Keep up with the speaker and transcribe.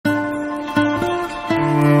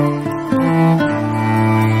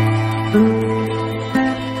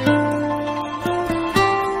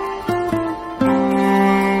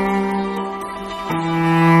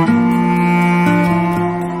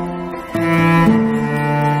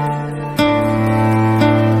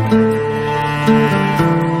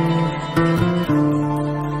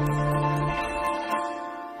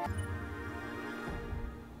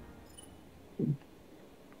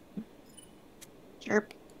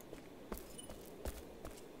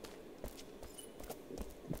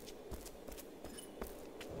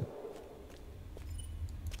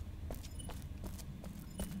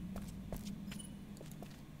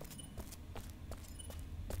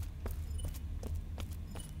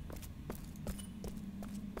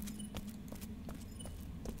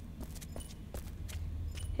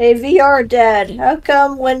Hey, VR Dad, how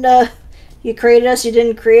come when you created us, you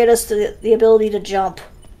didn't create us the ability to jump?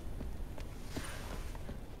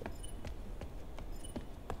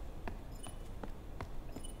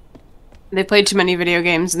 They played too many video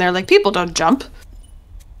games, and they're like, people don't jump.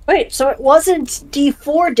 Wait, so it wasn't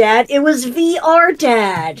D4 Dad, it was VR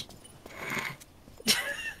Dad!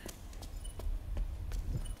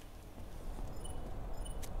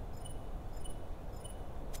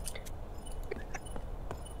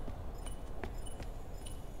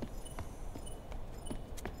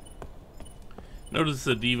 Notice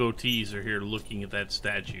the devotees are here looking at that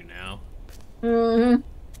statue now. Mm-hmm.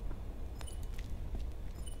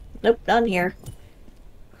 Nope, none here.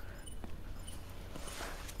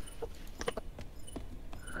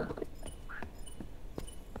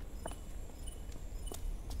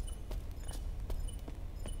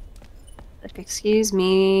 Excuse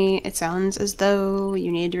me, it sounds as though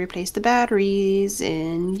you need to replace the batteries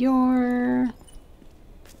in your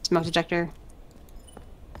smoke detector.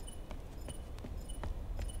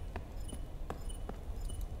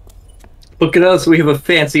 Look at us, we have a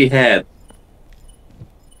fancy head.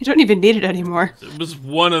 You don't even need it anymore. It was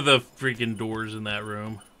one of the freaking doors in that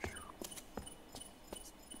room.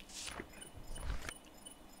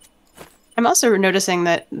 I'm also noticing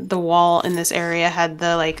that the wall in this area had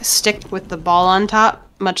the, like, stick with the ball on top,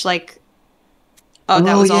 much like... Oh,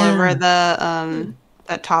 that was all over the,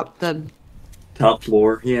 that top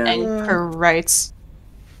floor, yeah. Anchorites.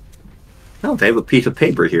 Oh, they have a piece of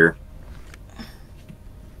paper here.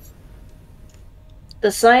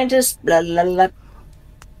 The scientists, blah, blah, blah.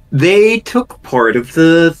 They took part of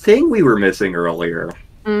the thing we were missing earlier.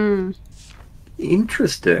 Mm.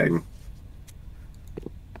 Interesting.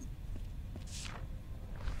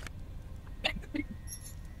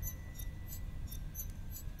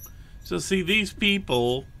 So see, these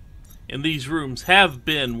people in these rooms have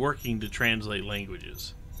been working to translate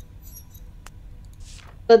languages.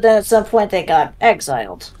 But then at some point they got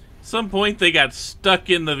exiled. At some point they got stuck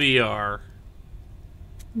in the VR.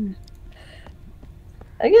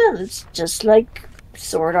 Again, it's just like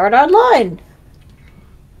Sword Art Online.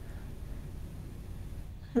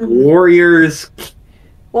 Warriors.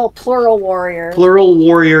 Well, plural warrior. Plural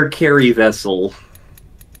warrior carry vessel.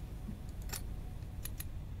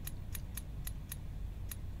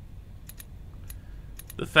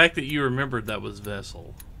 The fact that you remembered that was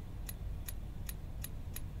vessel.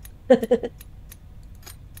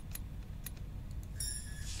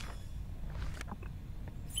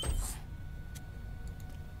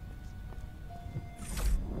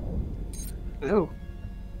 Oh.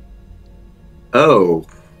 Oh.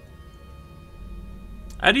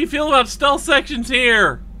 How do you feel about stealth sections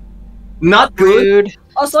here? Not good. Rude.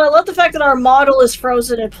 Also, I love the fact that our model is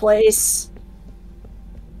frozen in place.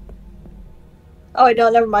 Oh, wait,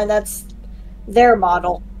 no, never mind. That's their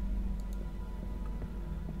model.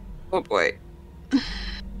 Oh boy.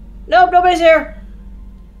 Nope, nobody's here.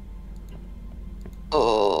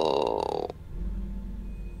 Oh.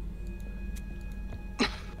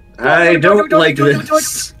 I don't like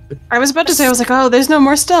this. I was about to say, I was like, oh, there's no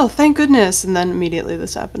more stealth, thank goodness. And then immediately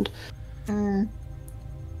this happened. Are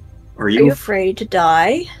Are you afraid to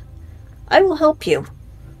die? I will help you.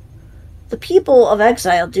 The people of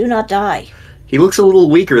exile do not die. He looks a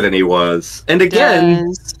little weaker than he was. And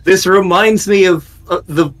again, this reminds me of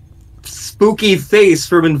the spooky face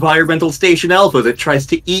from Environmental Station Alpha that tries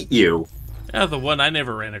to eat you. Oh, the one I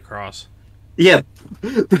never ran across. Yeah.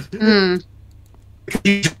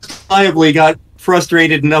 He justifiably got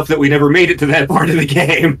frustrated enough that we never made it to that part of the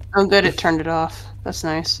game. Oh good, it turned it off. That's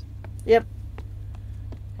nice. Yep.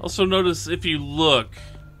 Also notice if you look...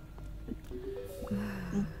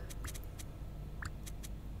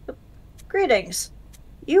 Greetings.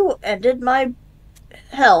 You ended my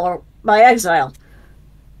hell, or my exile.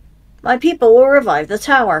 My people will revive the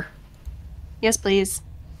tower. Yes, please.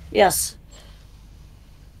 Yes.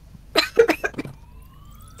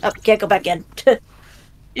 Oh, can't go back in.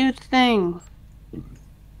 Do the thing.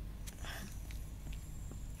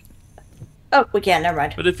 Oh, we can't, never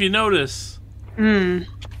mind. But if you notice...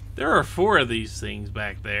 There are 4 of these things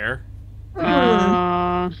back there.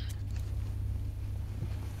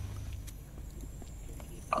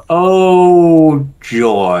 Oh,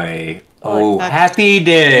 joy. Oh, happy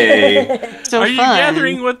day. So Are you fun.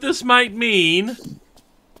 gathering what this might mean?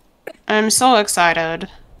 I'm so excited.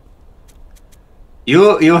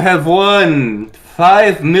 You have won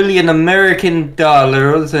 5 million American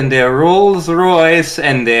dollars and a Rolls Royce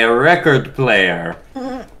and a record player.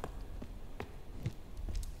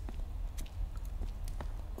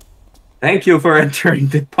 Thank you for entering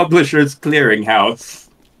the Publishers Clearinghouse.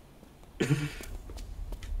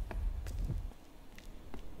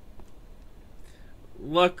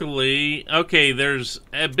 Luckily, okay, there's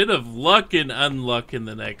a bit of luck and unluck in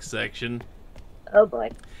the next section. Oh boy.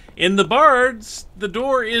 In the bards, the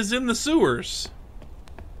door is in the sewers.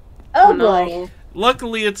 Oh boy.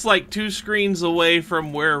 Luckily, it's like 2 screens away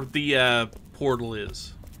from where the portal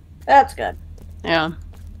is. That's good. Yeah.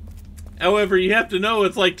 However, you have to know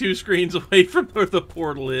it's like 2 screens away from where the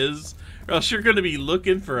portal is, or else you're going to be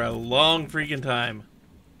looking for a long freaking time.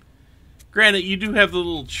 Granted, you do have the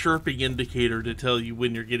little chirping indicator to tell you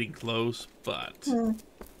when you're getting close, but...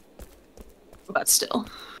 But still.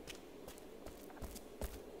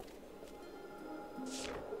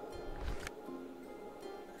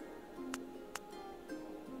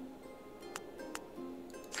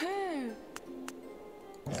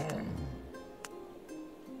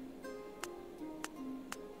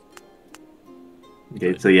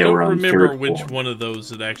 Okay, so yeah, don't we're on remember third which floor. one of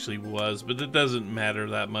those it actually was, but it doesn't matter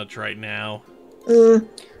that much right now.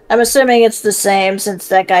 I'm assuming it's the same since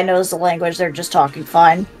that guy knows the language. They're just talking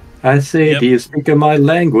fine. I say, do you speak of my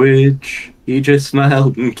language? He just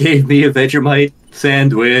smiled and gave me a Vegemite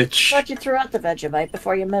sandwich. I thought you threw out the Vegemite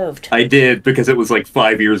before you moved. I did, because it was like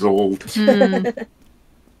 5 years old.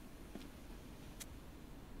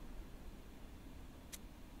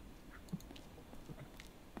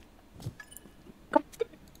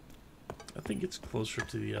 I think it's closer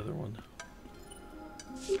to the other one.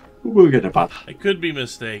 We'll get it up. I could be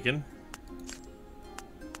mistaken.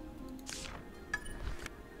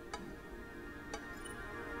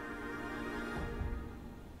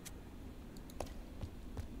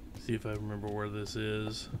 See if I remember where this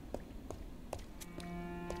is.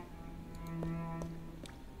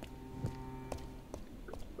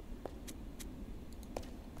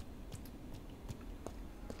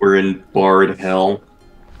 We're in Bard Hell.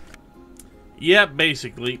 Yeah,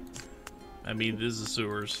 basically. I mean, this is the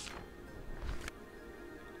sewers.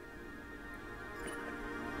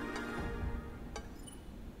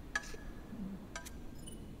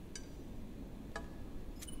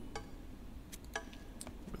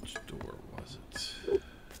 Which door was it?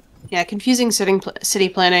 Yeah, confusing city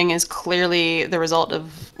planning is clearly the result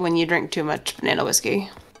of when you drink too much banana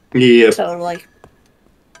whiskey. Yep. Totally.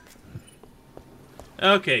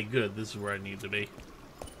 Okay, good. This is where I need to be.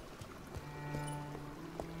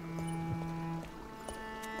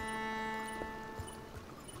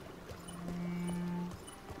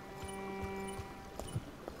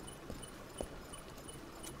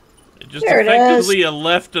 Just There it effectively a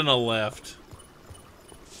left and a left.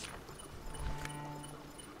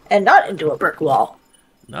 And not into a brick wall.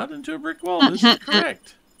 Not into a brick wall. This is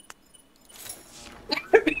correct.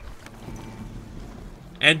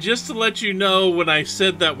 And just to let you know, when I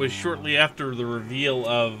said that was shortly after the reveal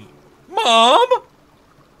of Mom!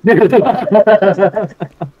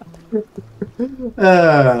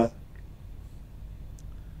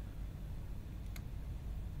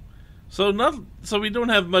 So we don't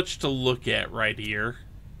have much to look at right here.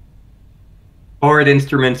 Bard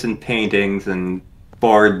instruments and paintings and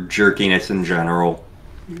Bard jerkiness in general.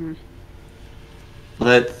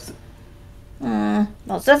 Let's... Well,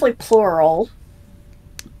 it's definitely plural.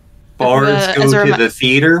 Bards go to the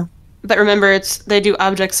theater? But remember, they do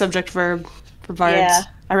object, subject, verb for bards. Yeah.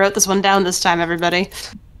 I wrote this one down this time, everybody.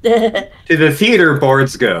 To the theater,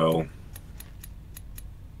 bards go.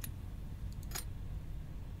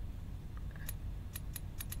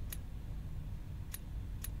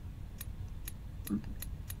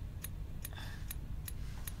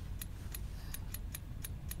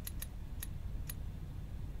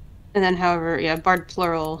 And then, however, yeah, bard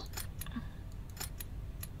plural.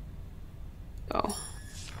 Go.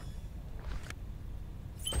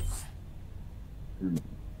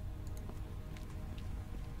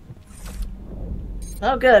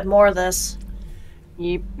 Oh, good. More of this.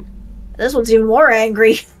 Yep. This one's even more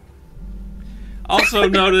angry. Also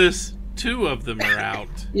notice 2 of them are out.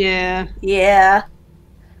 Yeah. Yeah.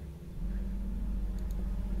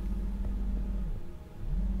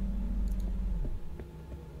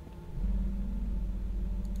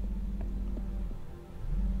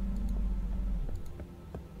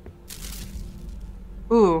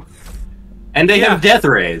 Ooh. And they have death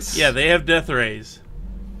rays. Yeah, they have death rays.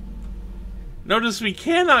 Notice we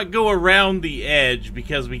cannot go around the edge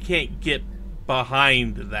because we can't get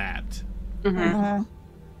behind that. Mm-hmm.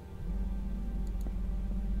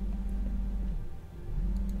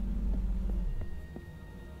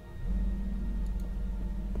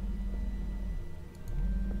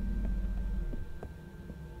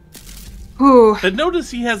 Ooh. But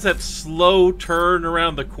notice he has that slow turn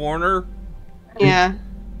around the corner. Yeah.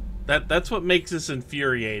 That's what makes this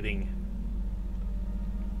infuriating.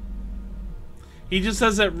 He just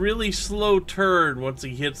has that really slow turn once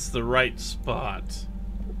he hits the right spot.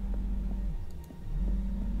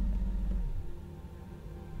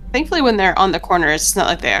 Thankfully, when they're on the corner, it's not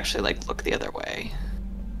like they actually like look the other way.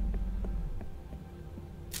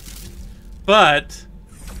 But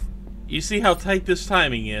you see how tight this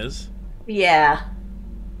timing is. Yeah.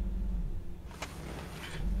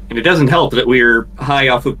 And it doesn't help that we're high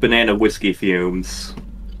off of banana whiskey fumes.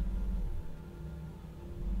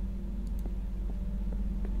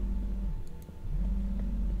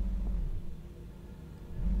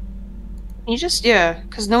 You just, yeah,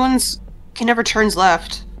 because he never turns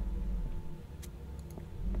left.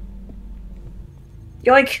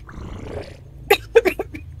 Yoink.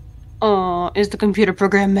 Oh, is the computer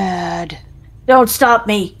program mad? Don't stop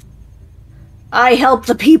me. I help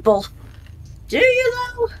the people. Do you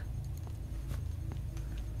though?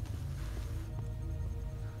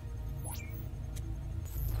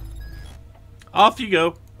 Off you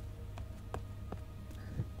go.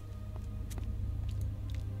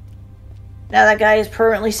 Now that guy is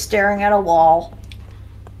permanently staring at a wall.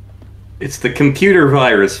 It's the computer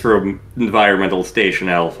virus from Environmental Station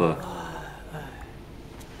Alpha.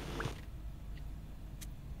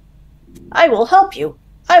 I will help you.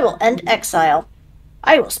 I will end exile.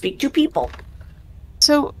 I will speak to people.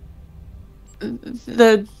 So,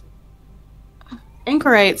 the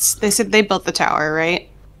anchorites, they said they built the tower, right?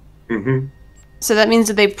 Mm-hmm. So that means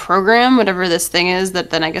that they program whatever this thing is that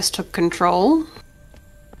then I guess took control?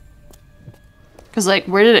 Because, like,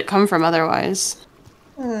 where did it come from otherwise?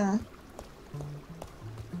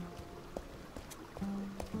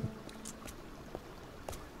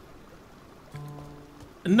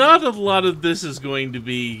 Not a lot of this is going to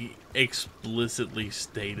be explicitly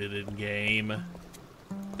stated in game.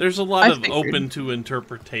 There's a lot of open to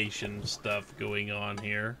interpretation stuff going on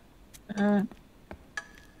here.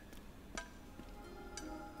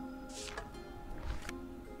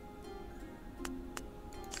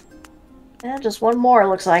 Yeah, just one more, it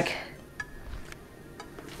looks like.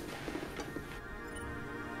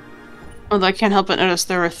 Although I can't help but notice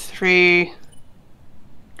there were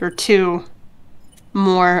two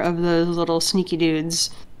more of those little sneaky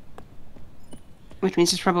dudes. Which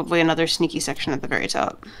means there's probably another sneaky section at the very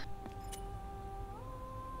top.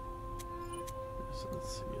 So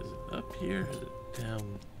let's see, is it up here? Is it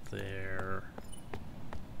down there?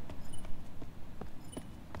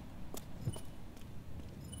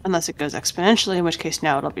 Unless it goes exponentially, in which case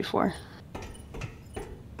now it'll be 4.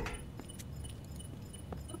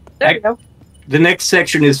 There you go. The next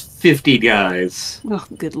section is 50 guys. Oh,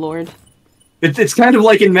 good lord. It's kind of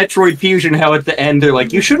like in Metroid Fusion, how at the end they're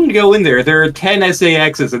like, you shouldn't go in there. There are 10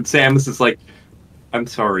 SAXs, and Samus is like, I'm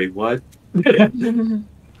sorry, what? There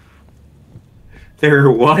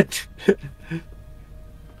are what?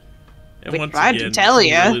 And We once tried again, to tell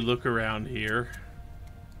you ya. really look around here.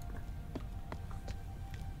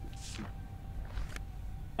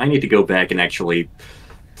 I need to go back and actually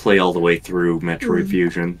play all the way through Metroid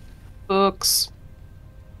Fusion. Books.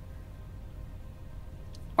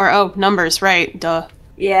 Or, oh, numbers, right, duh.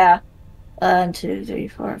 Yeah. 1, 2, 3,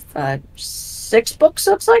 4, 5, 6 books,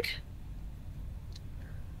 looks like.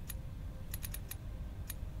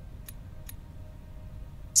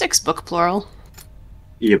 Six book plural.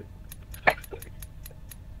 Yep.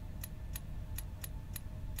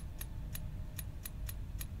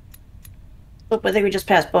 Look, I think we just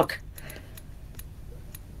passed book.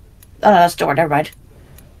 Oh, no, that's door, never mind.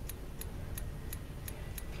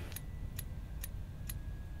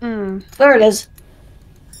 There it is.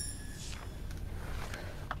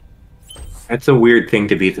 That's a weird thing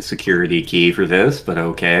to be the security key for this, but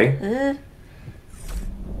okay.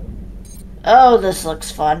 Oh, this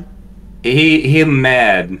looks fun. Him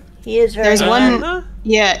mad. He is very There's mad. one...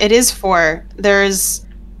 Yeah, it is 4. There's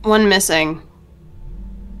one missing.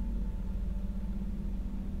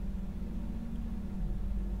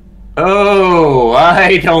 Oh,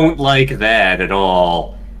 I don't like that at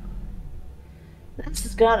all. This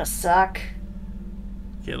is gonna suck.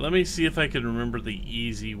 Okay, let me see if I can remember the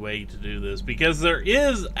easy way to do this, because there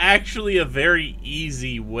is actually a very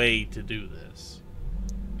easy way to do this.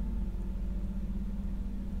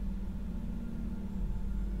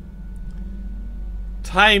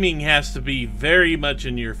 Timing has to be very much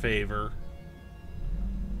in your favor.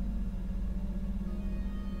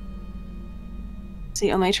 Does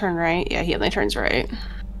he only turn right? Yeah, he only turns right.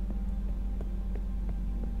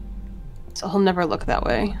 So he'll never look that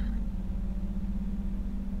way.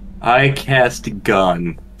 I cast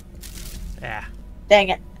gun. Ah. Dang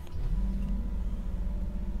it.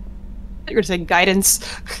 You're gonna say guidance.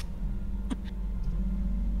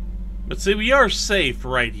 But see, we are safe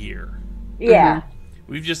right here. Yeah.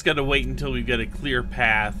 We've just got to wait until we've got a clear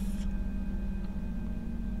path.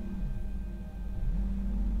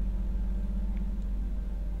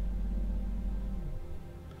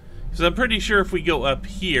 Because I'm pretty sure if we go up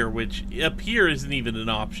here, which up here isn't even an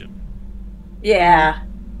option. Yeah.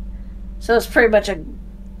 So it's pretty much a...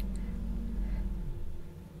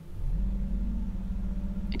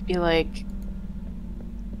 It'd be like...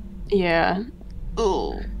 Yeah.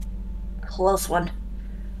 Ooh. close one.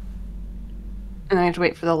 And I have to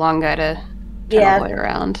wait for the long guy to turn all the way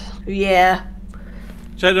around. Yeah.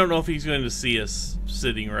 So I don't know if he's going to see us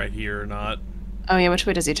sitting right here or not. Oh yeah, which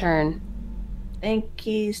way does he turn? I think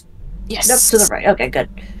he's... Yes! Nope, to the right. Okay, good.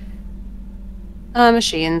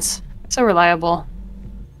 Machines. So reliable.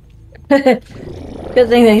 Good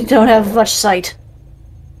thing they don't have much sight.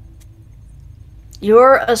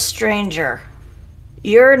 You're a stranger.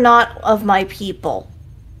 You're not of my people.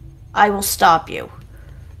 I will stop you.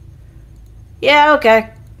 Yeah,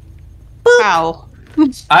 okay. Boop. Ow.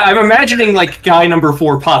 I'm imagining, like, guy number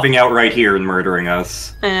 4 popping out right here and murdering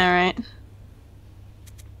us. Alright.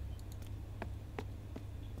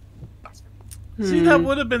 See, that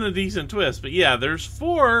would have been a decent twist. But yeah, there's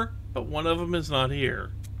 4, but one of them is not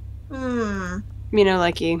here. Hmm. You know,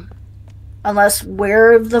 like you. Unless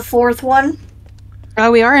we're the fourth one? Oh,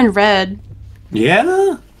 we are in red.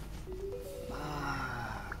 Yeah?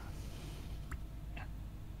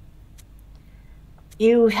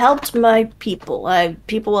 You helped my people.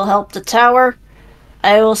 People will help the tower.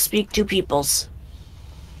 I will speak to peoples.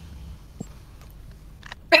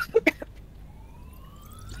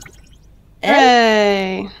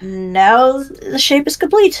 Hey. Now the shape is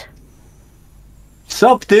complete.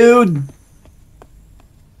 Sup, dude?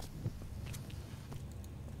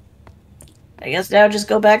 I guess now just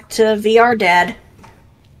go back to VR Dad.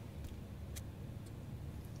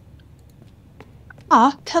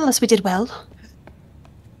 Ah, tell us we did well.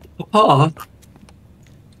 Papa?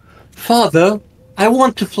 Father? I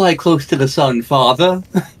want to fly close to the sun, Father.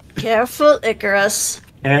 Careful, Icarus.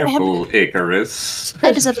 Careful, Icarus.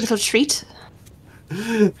 I deserve a little treat.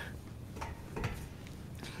 Was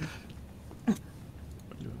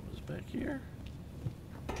back here.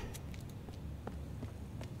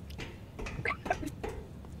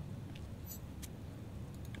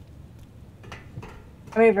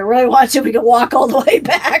 I mean, if we really want to, we can walk all the way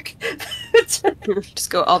back. Just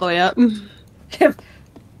go all the way up.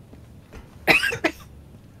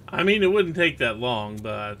 I mean, it wouldn't take that long,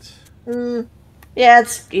 but... Yeah,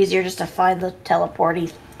 it's easier just to find the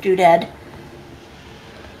teleporty doodad.